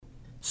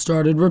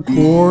Started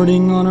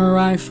recording on our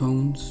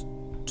iPhones.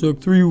 Took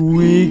 3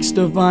 weeks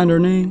to find our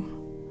name.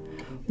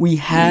 We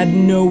had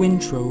no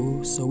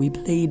intro, so we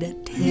played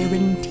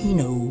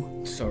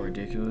Tarantino. So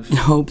ridiculous. In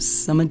hopes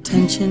some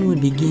attention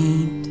would be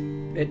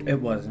gained.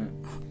 It wasn't.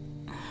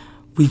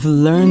 We've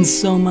learned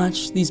so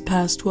much these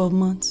past 12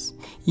 months,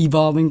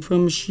 evolving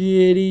from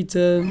shitty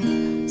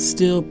to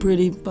still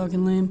pretty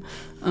fucking lame.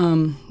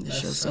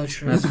 This show's so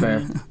true. That's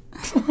fair.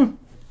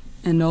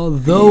 And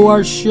although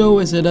our show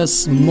is at a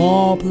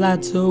small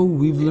plateau,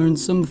 we've learned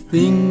some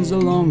things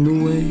along the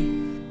way.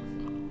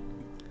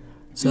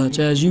 Such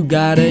as you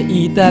gotta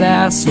eat that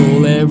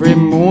asshole every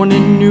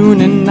morning,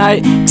 noon, and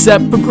night.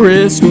 Except for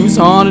Chris, who's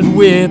haunted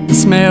with the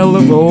smell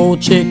of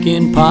old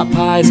chicken pot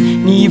pies.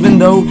 And even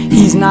though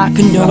he's not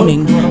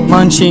condoning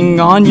munching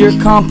on your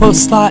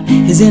compost slot,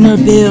 his inner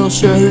Bill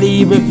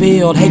surely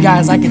revealed, hey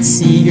guys, I could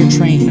see your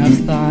train of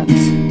thought.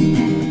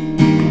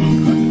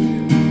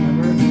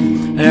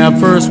 At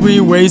first we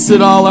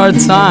wasted all our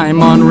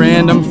time on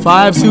random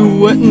fives who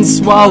wouldn't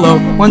swallow.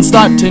 Once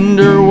thought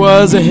Tinder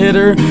was a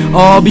hitter,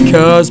 all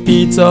because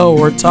pizza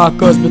or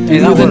tacos. But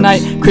through the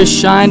night, Chris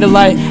shined a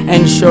light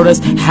and showed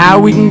us how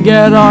we can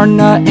get our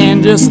nut.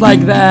 And just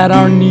like that,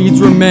 our needs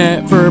were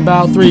met for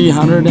about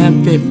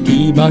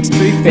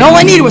 $350. And all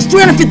I needed was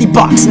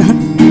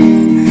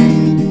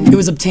 $350. It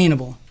was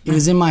obtainable. It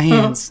was in my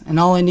hands. And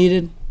all I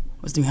needed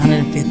was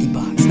 $350.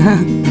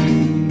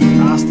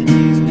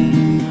 Prostitutes, man.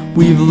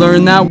 We've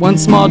learned that one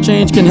small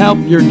change can help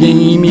your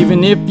game.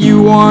 Even if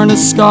you aren't a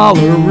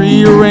scholar,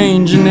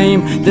 rearrange your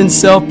name, then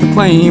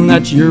self-proclaim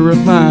that you're a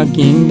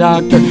fucking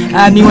doctor.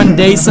 Add me one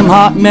day some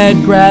hot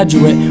med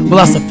graduate. Well,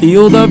 that's the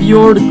field of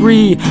your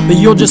degree, but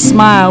you'll just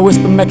smile,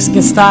 whisper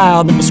Mexican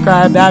style, then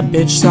prescribe that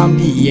bitch some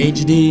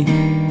PhD.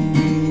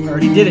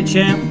 Already did it,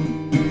 champ.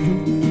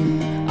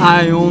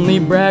 I only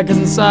brag 'cause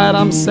inside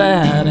I'm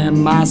sad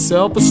and my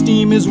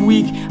self-esteem is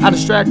weak. I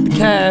distract the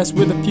cast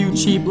with a few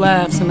cheap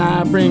laughs and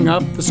I bring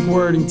up the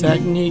squirting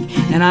technique.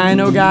 And I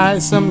know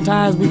guys,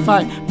 sometimes we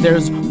fight, but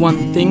there's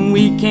one thing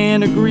we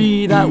can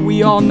agree that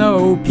we all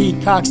know: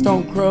 peacocks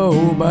don't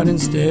crow, but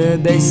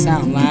instead they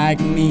sound like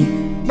me.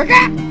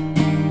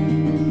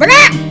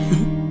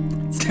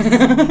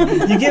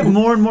 You get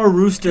more and more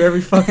rooster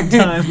every fucking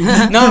time.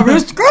 No,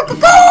 rooster.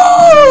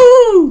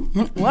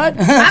 What?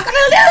 Alright,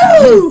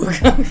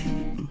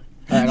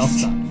 I'll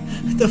stop.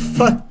 What the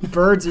fuck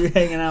birds are you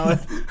hanging out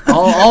with?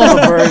 All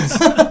the birds.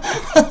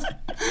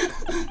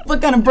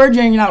 What kind of bird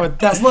you hanging out with,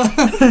 Tesla?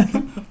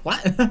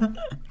 What?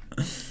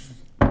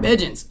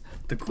 Pigeons.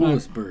 The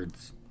coolest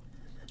birds.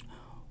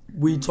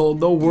 We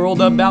told the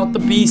world about the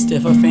beast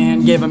if a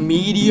fan gave a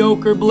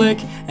mediocre blick.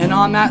 And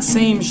on that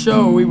same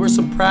show, we were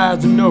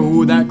surprised to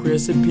know that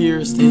Chris had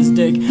pierced his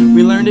dick.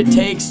 We learned it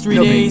takes 3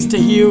 days to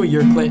heal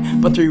your clit,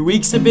 but 3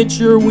 weeks of it's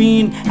your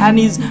ween. And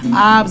his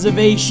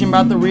observation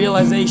about the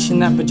realization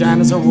that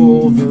vaginas are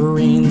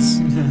wolverines.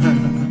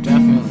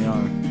 Definitely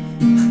are.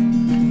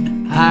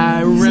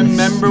 I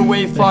remember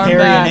way far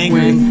back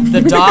when the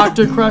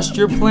doctor crushed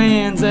your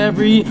plans.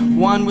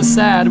 Everyone was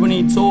sad when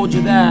he told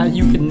you that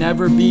you could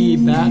never be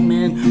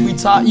Batman. We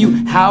taught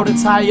you how to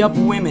tie up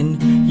women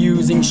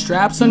using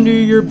straps under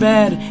your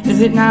bed.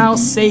 Is it now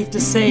safe to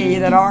say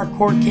that our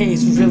court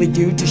case was really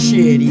due to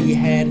shitty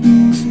head?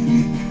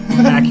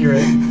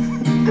 Accurate.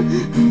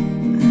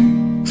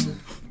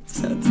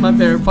 That's my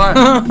favorite part.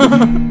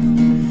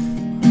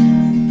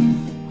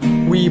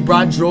 We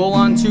brought Joel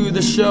onto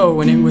the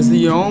show, and it was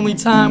the only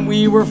time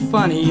we were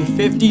funny.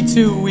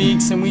 52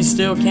 weeks, and we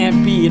still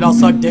can't beat. I'll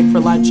suck dick for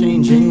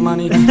life-changing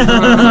money.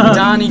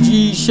 Donnie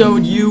G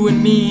showed you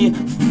and me.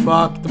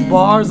 Fuck the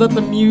bars, let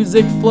the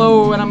music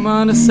flow. And I'm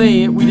gonna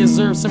say it, we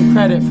deserve some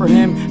credit for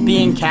him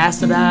being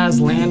casted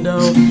as Lando.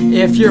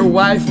 If your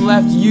wife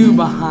left you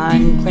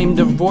behind, claimed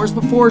divorce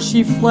before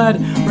she fled,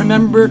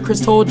 remember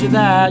Chris told you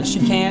that she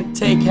can't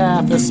take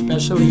half,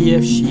 especially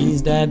if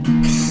she's dead.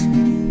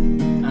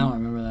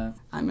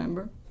 I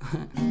remember.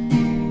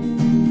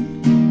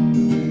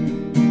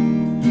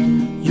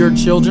 Your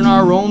children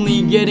are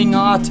only getting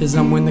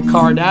autism when the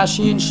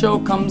Kardashian show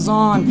comes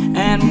on,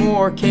 and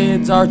more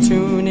kids are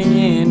tuning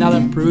in now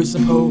that Bruce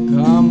of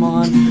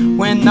Pokemon.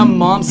 When the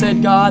mom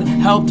said God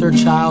helped her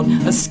child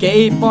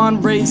escape on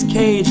Bray's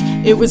cage,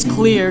 it was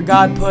clear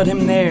God put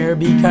him there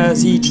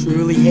because he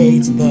truly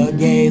hates the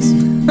gays.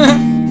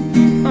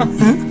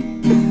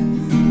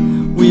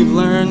 We've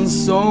learned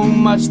so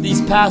much these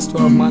past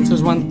 12 months.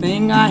 There's one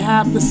thing I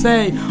have to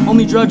say: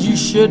 only drugs you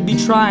should be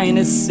trying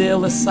is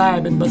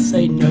psilocybin, but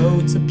say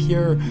no to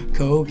pure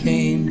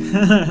cocaine.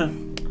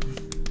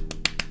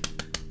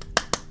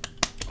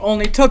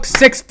 Only took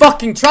 6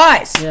 fucking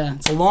tries. Yeah,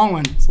 it's a long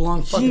one. It's a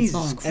long fucking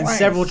song. And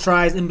several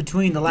tries in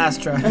between the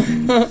last try.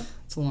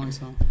 It's a long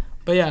song.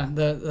 But yeah,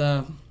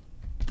 the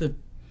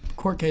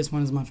court case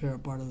one is my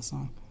favorite part of the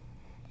song.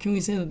 Can we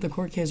say that the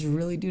court case is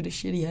really due to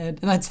shitty head?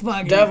 And that's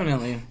fucking...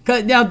 Definitely.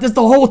 Cause, yeah, that's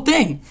the whole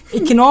thing.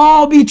 It can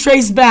all be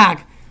traced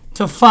back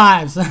to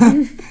fives.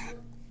 I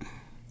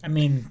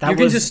mean, that you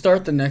can just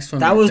start the next one.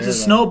 That right was the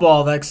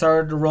snowball that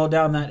started to roll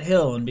down that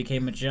hill and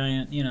became a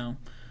giant, you know...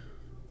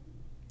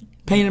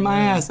 Pain in my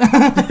ass.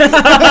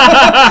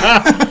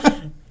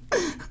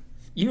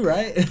 You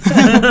right?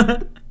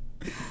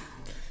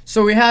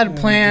 So we had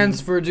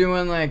plans for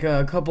doing like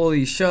a couple of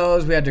these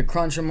shows. We had to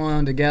crunch them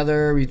on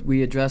together.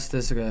 We addressed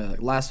this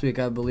last week,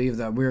 I believe,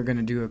 that we were going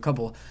to do a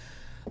couple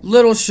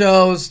little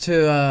shows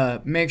to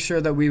make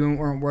sure that we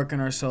weren't working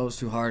ourselves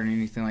too hard or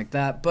anything like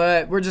that.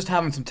 But we're just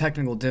having some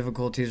technical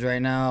difficulties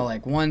right now.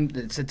 Like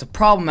it's a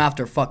problem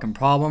after fucking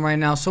problem right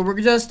now. So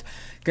we're just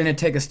going to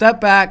take a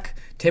step back,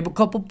 take a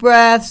couple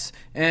breaths,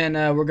 and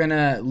we're going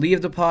to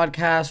leave the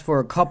podcast for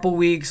a couple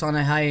weeks on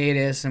a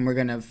hiatus, and we're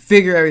going to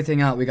figure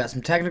everything out. We got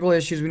some technical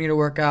issues we need to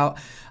work out.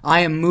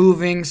 I am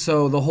moving,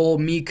 so the whole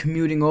me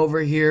commuting over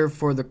here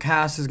for the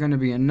cast is going to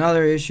be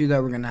another issue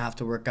that we're going to have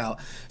to work out.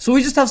 So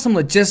we just have some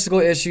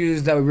logistical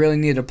issues that we really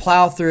need to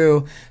plow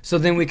through, so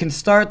then we can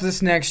start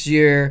this next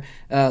year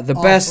the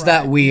best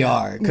that we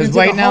are. Because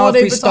right now,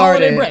 if we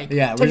start it, we're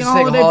just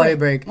taking a holiday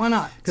break. Why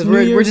not? Because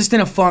we're just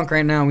in a funk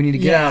right now. We need to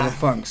get out of the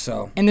funk.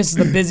 So, and this is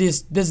the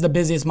busiest. This is the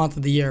busiest month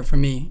of the year for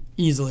me,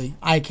 easily.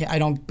 I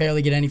don't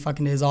barely get any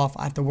fucking days off.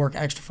 I have to work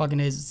extra fucking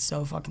days. It's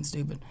so fucking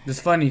stupid. It's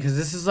funny because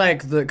this is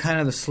like the kind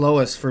of the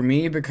slowest for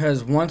me,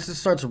 because once it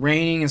starts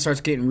raining and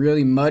starts getting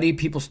really muddy,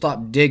 people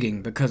stop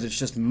digging because it's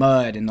just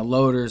mud and the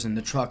loaders and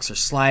the trucks are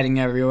sliding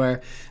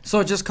everywhere. So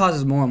it just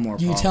causes more and more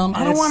problems. You tell them,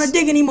 I don't want to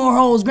dig any more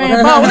holes,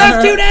 Grandpa. Well,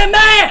 that's too damn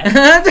bad.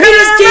 You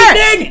just keep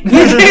digging.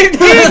 You keep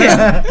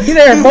digging. You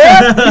there,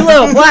 boy? You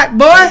little black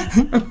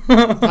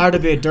boy. Hard to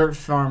be a dirt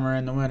farmer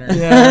in the winter.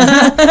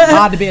 Yeah.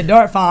 Hard to be a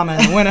dirt farmer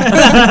in the winter.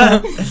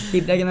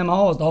 Keep digging them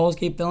holes. The holes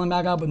keep filling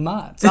back up with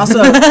mud. It's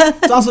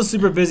also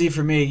super busy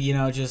for me,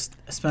 just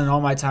spending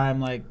all my time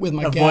like with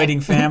my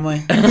avoiding family.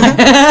 So,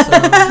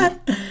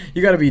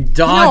 you got to be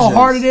dodging. You know how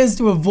hard it is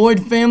to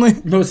avoid family?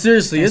 No,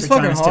 seriously, it's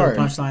fucking hard.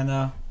 Punchline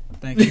though.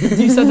 Thank you.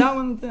 You said that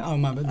one? Oh,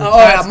 my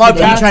bad. My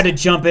bad. You tried to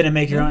jump in and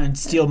make your own and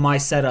steal my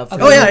setup.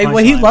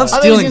 Well, he loves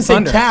stealing thunder. I thought he was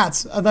going to say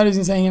cats. I thought he was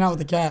going to say hanging out with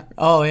the cat.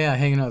 Oh, yeah,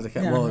 hanging out with the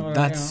cat. Yeah, well,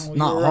 that's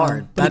not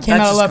hard. But he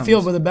came out of left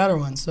field with a better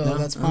one, so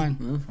that's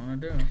fine.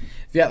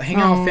 Yeah,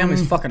 hanging out with family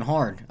is fucking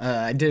hard.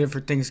 I did it for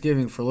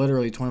Thanksgiving for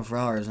literally 24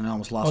 hours, and I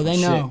almost lost my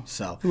shit. Oh, they know.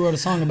 So. Who wrote a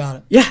song about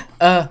it?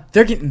 Yeah,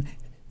 they're getting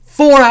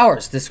 4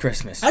 hours this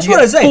Christmas. That's what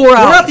I say. We're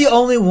not the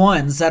only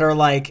ones that are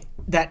like,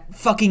 that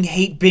fucking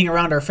hate being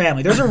around our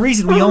family. There's a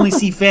reason we only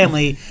see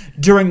family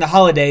during the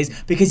holidays,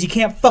 because you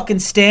can't fucking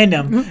stand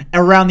them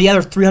around the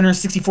other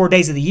 364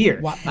 days of the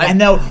year. And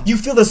now you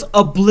feel this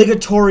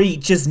obligatory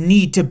just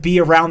need to be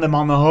around them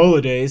on the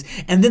holidays,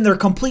 and then they're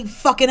complete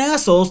fucking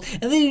assholes,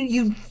 and then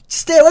you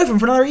stay away from them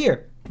for another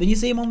year. Then you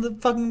see them on the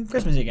fucking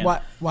Christmas again.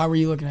 Why were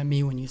you looking at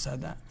me when you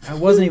said that? I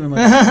wasn't even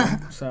looking at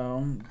you,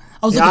 so...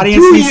 I was looking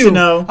through you.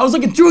 I was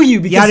looking through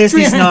you because... The audience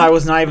needs to know I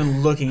was not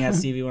even looking at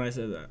Stevie when I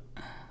said that.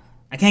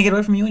 I can't get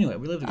away from you anyway.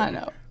 We live together. I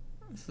know.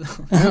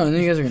 I know, and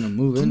then you guys are going to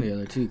move in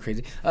together too.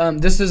 Crazy.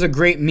 This is a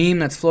great meme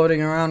that's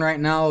floating around right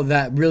now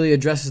that really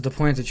addresses the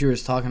point that you were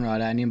talking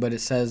about, Adney, but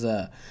it says,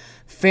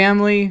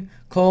 family,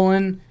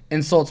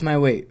 insults my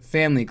weight.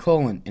 Family,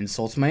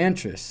 insults my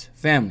interests.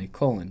 Family,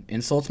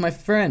 insults my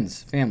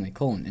friends. Family,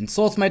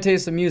 insults my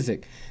taste of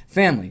music.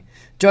 Family,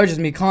 judges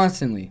me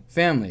constantly.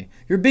 Family,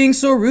 you're being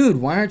so rude.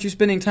 Why aren't you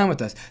spending time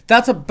with us?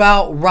 That's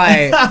about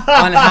right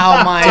on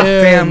how my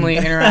family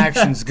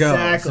interactions go.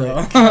 Exactly.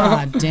 So.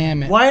 God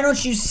damn it. Why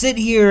don't you sit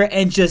here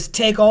and just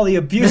take all the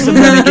abuse I'm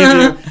going to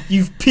give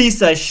you, you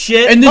piece of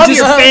shit? And then Love just,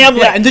 your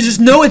family. Yeah, and then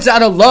just know it's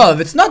out of love.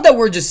 It's not that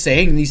we're just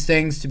saying these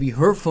things to be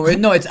hurtful.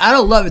 No, it's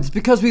out of love. It's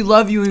because we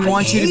love you and we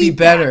want you to be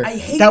better. I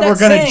hate that we're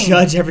going to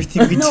judge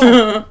everything we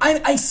do.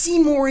 I see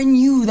more in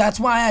you. That's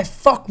why I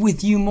fuck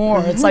with you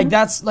more. It's like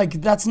that's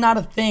not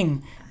a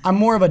thing. I'm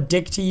more of a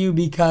dick to you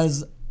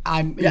because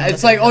I'm... Yeah,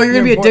 it's like, you're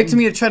going to be a dick to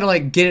me to try to,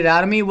 get it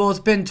out of me? Well, it's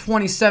been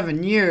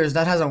 27 years.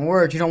 That hasn't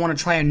worked. You don't want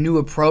to try a new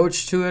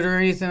approach to it or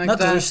anything like that?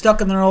 They're stuck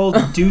in their old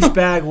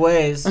douchebag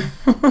ways.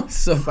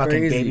 So fucking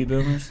crazy. Baby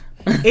boomers.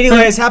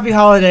 Anyways, happy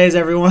holidays,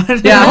 everyone.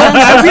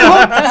 Yeah, we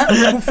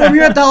hope, before we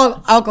were at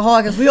the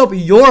Alcoholics, we hope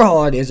your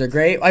holidays are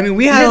great. I mean,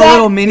 we had a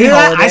little mini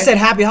holiday. I said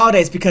happy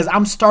holidays because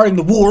I'm starting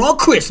the war on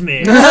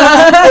Christmas.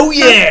 Oh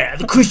yeah,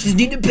 the Christians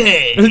need to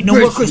pay. No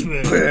more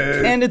Christmas.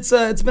 And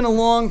it's been a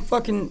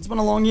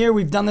long year.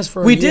 We've done this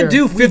for a year. We did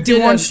do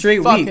 51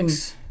 straight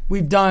weeks.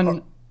 We've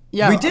done...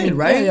 Yeah, we did,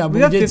 right? Yeah, we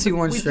got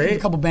 51 straight. We did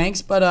a couple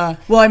banks, but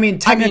well, I mean,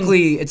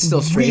 technically, it's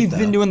still straight. We've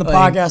been doing the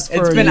podcast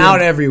for it's been out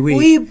every week.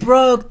 We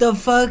broke the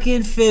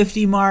fucking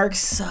 50 mark.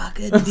 Suck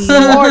a dick.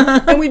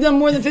 And we've done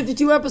more than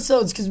 52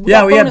 episodes because we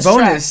had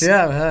bonus. Tracks.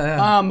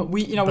 Yeah.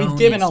 We've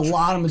given a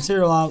lot of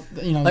material out.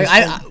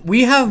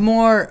 We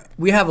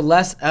have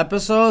less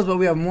episodes, but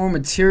we have more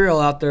material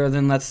out there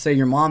than, let's say,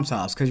 your mom's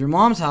house. Because your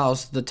mom's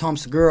house, the Tom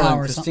Segura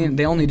and Christine,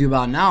 they only do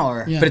about an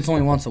hour, but it's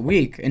only once a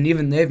week, and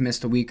even they've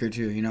missed a week or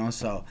two.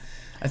 So.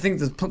 I think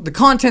the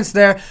content's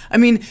there. I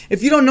mean,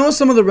 if you don't know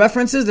some of the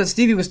references that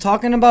Stevie was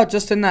talking about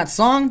just in that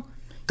song,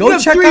 Go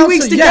have check 3 out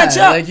weeks some- to yeah, catch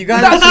up. like, you You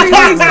got got 3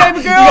 weeks,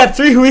 baby girl. You got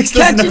 3 weeks to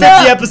listen to 50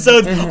 Catching up.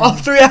 episodes, all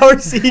 3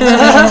 hours each.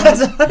 That's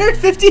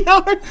 150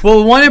 hours.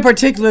 Well, one in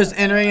particular is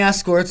entering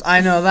escorts.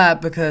 I know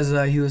that because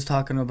he was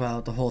talking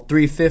about the whole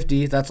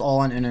 350. That's all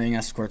on entering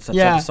escorts. That's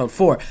episode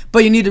 4.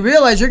 But you need to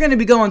realize you're going to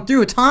be going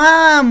through a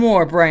time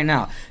warp right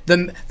now.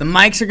 The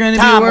mics are going to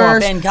be Time warp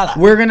worse. in color.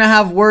 We're going to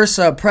have worse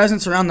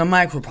presence around the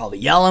mic. We're probably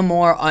yelling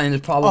more, and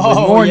there's probably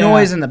more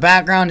noise in the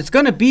background. It's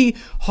going to be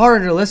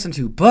harder to listen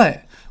to,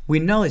 but we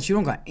know that you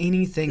don't got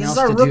anything else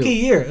to do. This is our rookie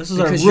year. This is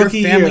our because rookie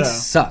year. your family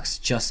sucks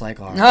just like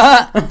ours.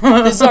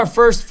 This is our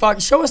first fuck.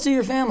 Show us to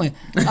your family.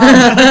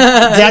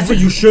 That's what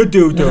you should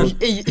do,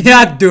 dude.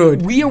 Yeah,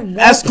 dude. We are Play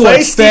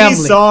Escorts Stevie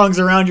family. songs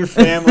around your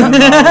family.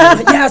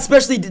 yeah,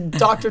 especially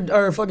Dr.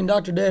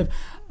 Dave.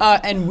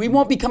 And we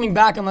won't be coming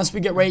back unless we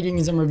get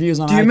ratings and reviews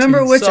on iTunes. Do you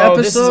remember which So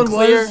this is episode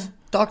clear. was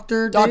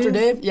Dr.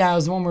 Dave? Yeah, it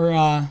was the one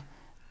where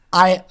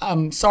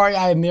I'm sorry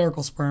I have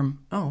miracle sperm.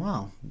 Oh,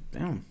 wow.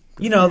 Damn.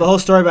 You know, the whole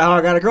story about how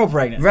I got a girl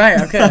pregnant.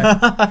 Right,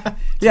 okay.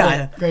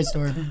 Yeah. Great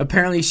story.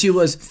 Apparently she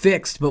was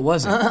fixed, but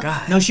wasn't.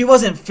 God. No, she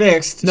wasn't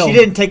fixed. No. She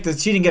didn't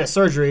get a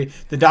surgery.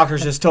 The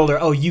doctors just told her,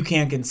 "Oh, you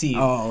can't conceive.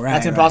 Oh, right,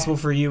 That's impossible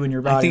for you and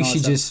your body." I think and all she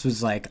that stuff." just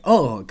was like,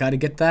 oh, got to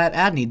get that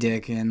Adney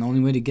dick. And the only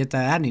way to get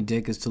that Adney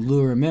dick is to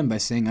lure him in by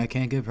saying, I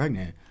can't get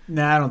pregnant.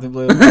 Nah, I don't think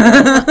Blue.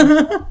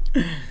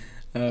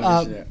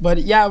 But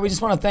yeah, we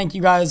just want to thank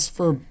you guys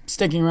for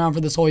sticking around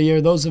for this whole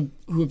year. Those who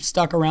have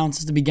stuck around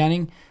since the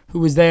beginning, who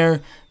was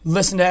there,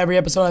 listened to every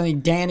episode. I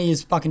think Danny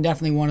is fucking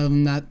definitely one of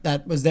them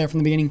that was there from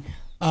the beginning.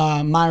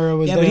 Myra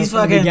was Yeah, there but he's from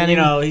the fucking, beginning.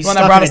 he's One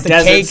stuck that brought in us a the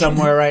desert cake.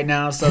 somewhere right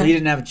now, so he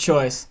didn't have a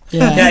choice.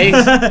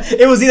 Yeah.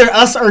 It was either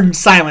us or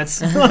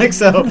silence. Like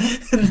so.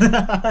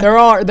 There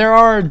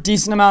are a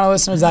decent amount of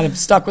listeners that have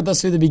stuck with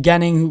us through the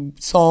beginning, who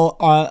saw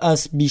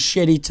us be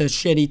shitty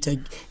to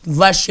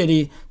less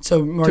shitty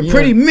to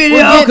pretty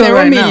mediocre We're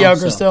right now,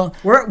 mediocre so. still.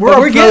 We're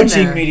getting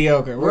approaching there.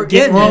 mediocre. We're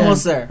getting we're there.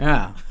 almost there.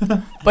 Yeah.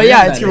 But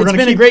yeah, Yeah, it's we're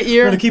been a great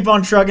year. We're gonna keep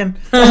on trugging.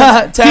 Keep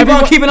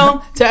on keeping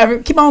on.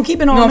 Keep on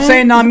keeping on. You know what I'm man.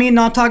 saying? Not me,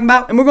 not talking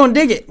about. And we're gonna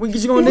dig it. We're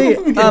just gonna dig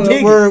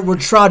it. We're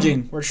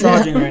trudging. We're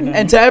trudging right now.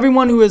 And to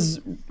everyone who has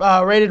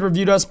rated,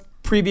 reviewed us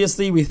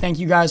previously, we thank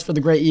you guys for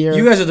the great year.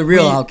 You guys are the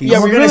real Alchies. Yeah,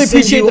 we're we gonna really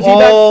send appreciate you the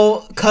feedback.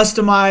 all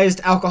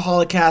customized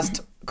Alcoholic Cast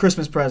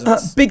Christmas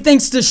presents. Big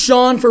thanks to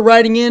Sean for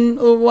writing in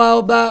a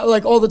while back,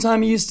 like all the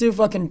time he used to.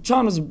 Fucking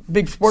Sean was a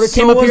big supporter. So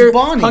Came up was here,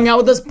 Bonnie. hung out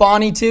with us.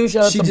 Bonnie too.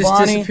 Shout out She to just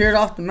Bonnie. disappeared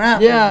off the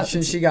map. Yeah.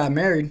 Since she got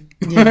married.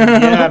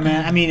 Yeah,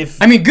 man. I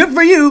mean, good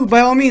for you, by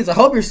all means. I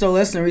hope you're still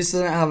listening. We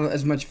still don't have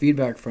as much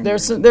feedback from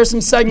There's you.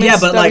 some segments. yeah,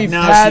 but that like we've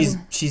now had.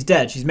 she's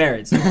dead. She's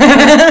married. So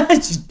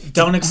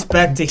don't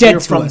expect to Dead hear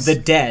to from us. the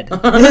dead.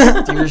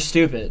 You're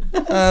stupid.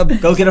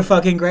 Go get a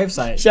fucking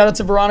gravesite. Shout out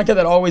to Veronica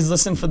that always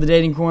listened for the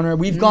dating corner.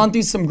 We've gone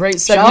through some great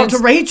Shout out segments.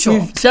 to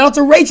Rachel. Shout out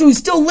to Rachel who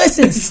still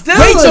listens. Still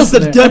Rachel's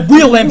listening. the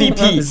real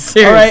MVP.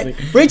 Seriously. All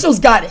right, Rachel's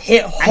got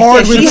hit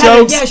hard with she had to-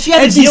 jokes. yeah, she had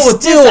to and she's deal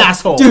with this still-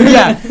 asshole. Dude,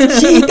 yeah,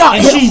 she got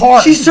And hit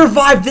hard. she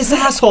survived this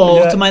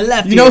asshole to my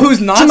left. You know here. who's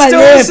not To my still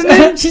left.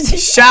 listening?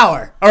 She's-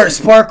 Shower. Or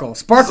Sparkle.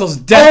 Sparkle's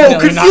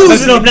definitely not confusing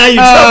listening. them. Now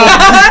you're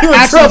trouble.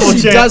 You're in trouble, Actually,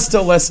 she Jay. does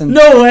still listen.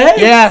 No way?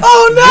 Yeah.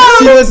 Oh,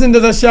 no! She listened to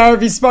the shower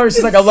be smart.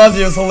 She's like, I love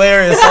you. It's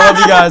hilarious. I love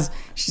you guys.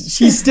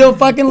 She still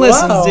fucking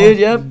listens, Wow. dude.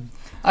 Yep.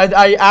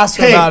 I asked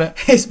her about it.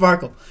 Hey,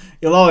 Sparkle.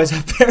 You'll always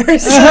have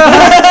Paris.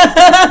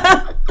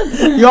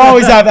 You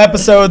always have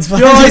episodes.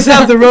 You always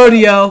have the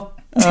rodeo.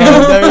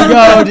 There you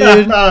go,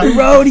 dude.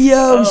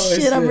 Rodeo.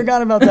 Shit, I shit.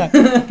 forgot about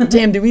that.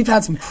 Damn, dude, we've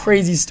had some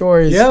crazy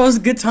stories. Yeah, it was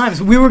good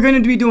times. We were going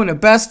to be doing a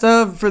best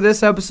of for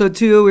this episode,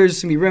 too. We were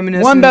just going to be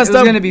reminiscing. One best it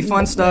was of. going to be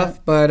fun stuff,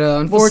 but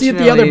unfortunately... We'll see if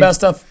the other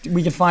best stuff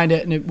we can find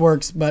it and it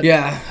works. But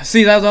Yeah.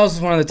 See, that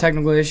was one of the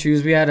technical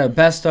issues. We had a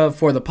best of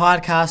for the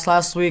podcast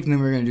last week, and then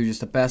we were going to do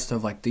just a best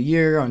of, like, the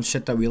year on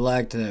shit that we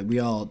liked, that we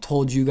all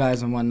told you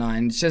guys and whatnot.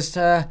 And it's just,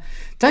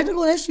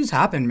 technical issues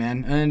happen,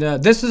 man. And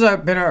this has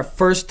been our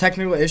first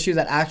technical issue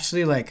that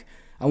actually, like...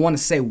 I want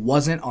to say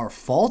wasn't our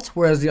fault,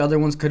 whereas the other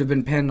ones could have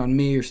been pinned on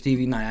me or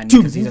Stevie, not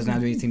because he doesn't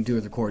have anything to do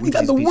with recording. we've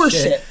had the worst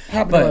shit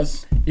happen to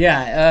us.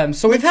 Yeah,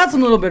 so we've had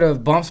some little bit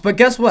of bumps, but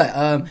guess what?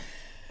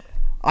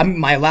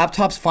 My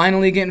laptop's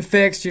finally getting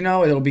fixed,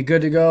 it'll be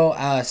good to go.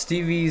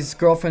 Stevie's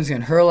girlfriend's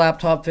getting her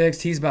laptop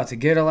fixed. He's about to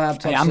get a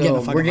laptop. Hey, I'm getting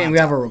a fucking we have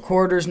laptop. our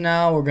recorders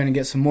now. We're going to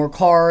get some more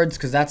cards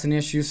because that's an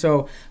issue.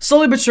 So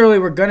slowly but surely,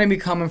 we're going to be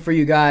coming for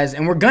you guys,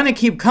 and we're going to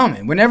keep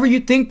coming. Whenever you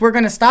think we're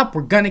going to stop,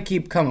 we're going to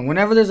keep coming.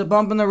 Whenever there's a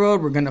bump in the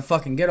road, we're going to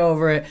fucking get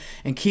over it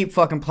and keep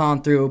fucking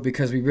plowing through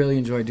because we really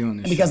enjoy doing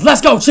this Because shit.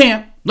 let's go,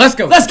 champ. Let's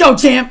go. Let's go,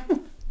 champ.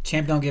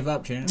 Champ, don't give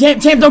up, champ.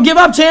 Champ, don't give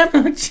up, champ.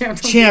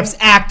 Champ's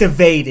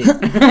activated.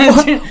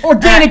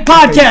 Organic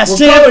podcast, We're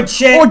champ. going,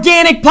 champ.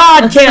 Organic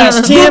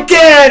podcast, champ. Look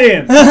at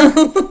him.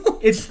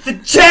 It's the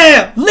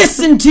champ.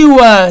 Listen to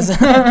us.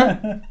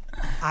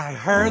 I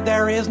heard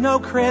there is no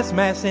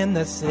Christmas in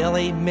the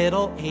silly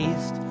Middle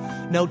East.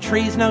 No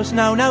trees, no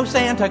snow, no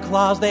Santa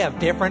Claus. They have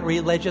different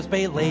religious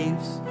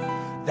beliefs.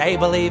 They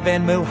believe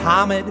in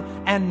Muhammad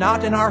and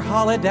not in our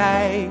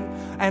holiday.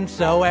 And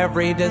so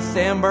every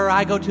December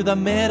I go to the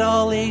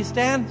Middle East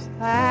and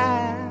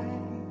say,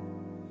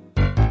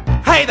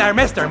 hey there,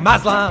 Mr.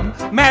 Muslim,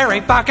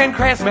 Merry fucking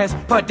Christmas.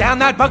 Put down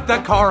that book, the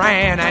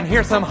Koran, and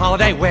here's some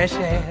holiday wishes.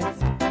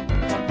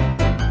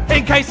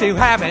 In case you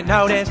haven't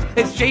noticed,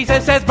 it's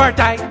Jesus'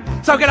 birthday,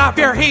 so get off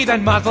your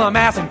heathen Muslim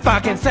ass and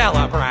fucking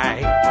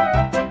celebrate.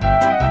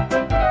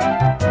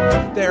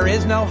 There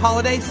is no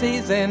holiday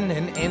season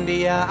in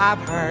India, I've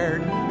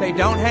heard. They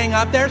don't hang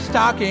up their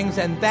stockings,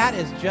 and that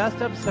is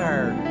just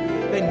absurd.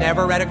 They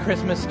never read a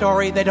Christmas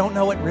story, they don't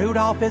know what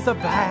Rudolph is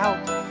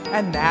about.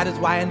 And that is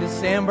why in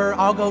December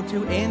I'll go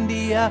to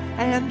India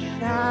and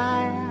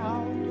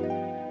shout.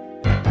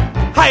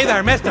 Hey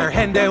there, Mr.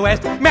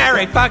 Hinduist,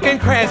 Merry fucking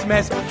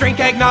Christmas. Drink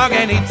eggnog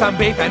and eat some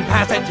beef and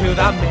pass it to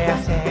the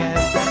missus.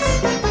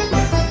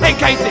 In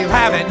case you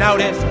haven't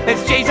noticed,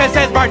 it's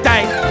Jesus'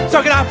 birthday,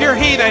 so get off your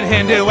heathen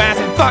Hindu ass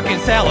and fucking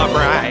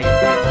celebrate.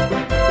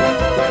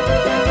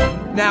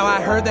 Now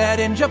I heard that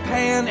in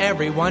Japan,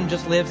 everyone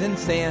just lives in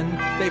sin.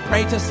 They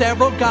pray to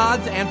several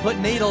gods and put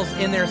needles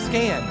in their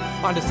skin.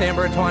 On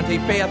December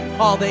 25th,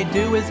 all they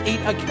do is eat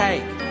a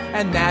cake.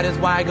 And that is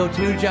why I go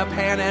to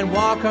Japan and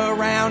walk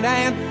around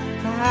and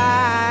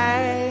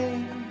pray.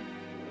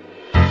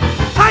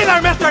 Hi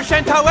there, Mr.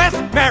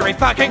 Shintoist, Merry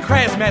fucking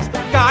Christmas.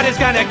 God is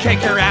gonna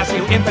kick your ass,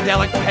 you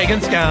infidelic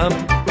pagan scum.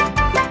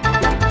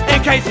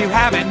 In case you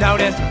haven't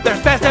noticed,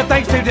 there's festive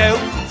things to do,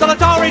 so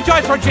let's all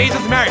rejoice for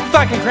Jesus. Merry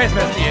fucking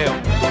Christmas to you.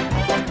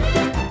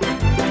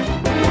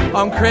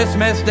 On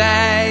Christmas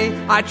Day,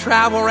 I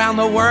travel around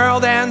the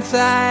world and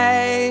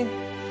say,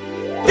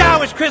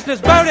 now it's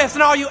Christmas bonus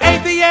and all you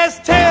atheists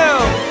too.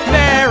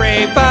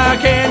 Merry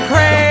fucking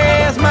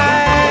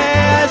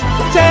Christmas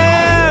to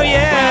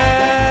you.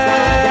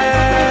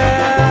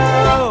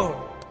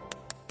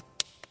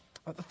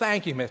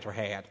 Thank you, Mr.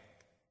 Head.